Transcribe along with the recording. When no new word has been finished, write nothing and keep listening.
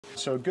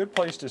So a good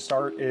place to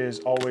start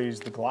is always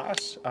the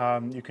glass.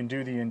 You can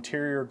do the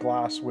interior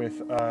glass with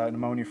an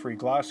ammonia-free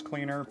glass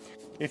cleaner.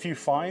 If you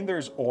find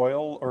there's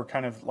oil or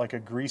kind of like a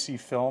greasy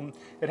film,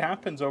 it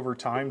happens over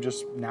time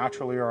just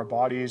naturally in our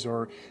bodies,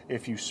 or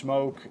if you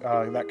smoke,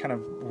 that kind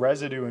of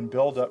residue and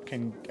buildup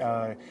can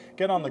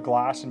get on the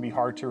glass and be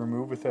hard to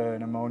remove with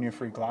an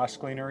ammonia-free glass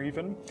cleaner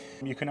even.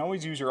 You can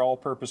always use your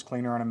all-purpose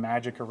cleaner on a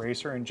magic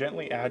eraser and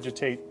gently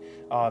agitate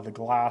the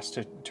glass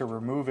to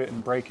remove it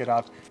and break it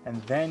up, and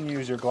then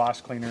use your glass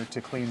cleaner to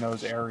clean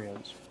those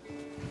areas.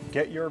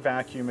 Get your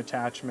vacuum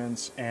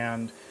attachments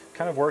and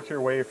kind of work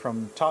your way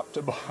from top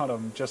to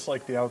bottom, just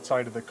like the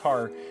outside of the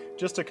car,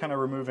 just to kind of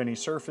remove any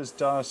surface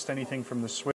dust, anything from the switch